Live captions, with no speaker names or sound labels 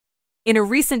In a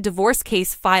recent divorce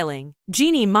case filing,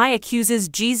 Jeannie Mai accuses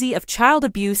Jeezy of child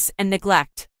abuse and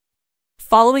neglect.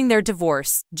 Following their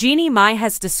divorce, Jeannie Mai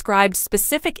has described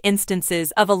specific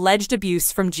instances of alleged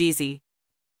abuse from Jeezy.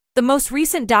 The most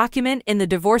recent document in the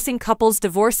divorcing couple's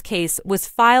divorce case was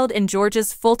filed in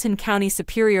Georgia's Fulton County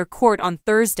Superior Court on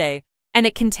Thursday, and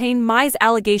it contained Mai's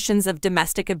allegations of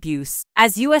domestic abuse,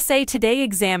 as USA Today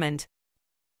examined.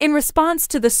 In response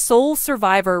to the sole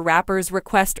survivor rapper's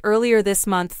request earlier this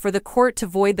month for the court to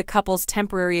void the couple's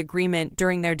temporary agreement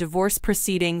during their divorce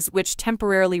proceedings, which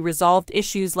temporarily resolved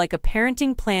issues like a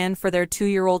parenting plan for their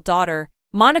 2-year-old daughter,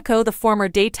 Monaco, the former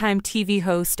daytime TV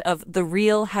host of The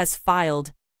Real, has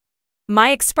filed. Mai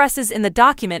expresses in the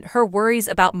document her worries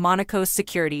about Monaco's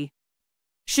security.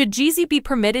 Should Jeezy be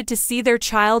permitted to see their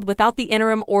child without the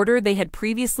interim order they had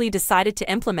previously decided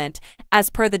to implement? As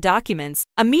per the documents,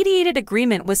 a mediated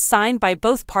agreement was signed by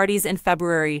both parties in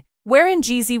February, wherein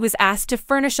Jeezy was asked to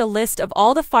furnish a list of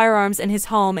all the firearms in his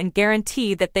home and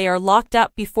guarantee that they are locked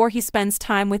up before he spends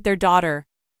time with their daughter.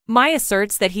 Mai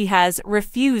asserts that he has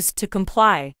refused to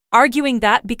comply, arguing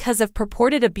that because of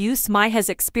purported abuse Mai has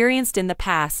experienced in the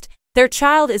past, their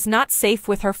child is not safe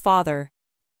with her father.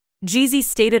 Jeezy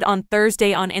stated on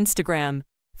Thursday on Instagram,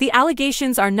 "The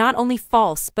allegations are not only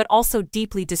false but also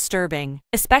deeply disturbing,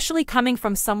 especially coming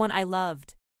from someone I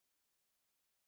loved."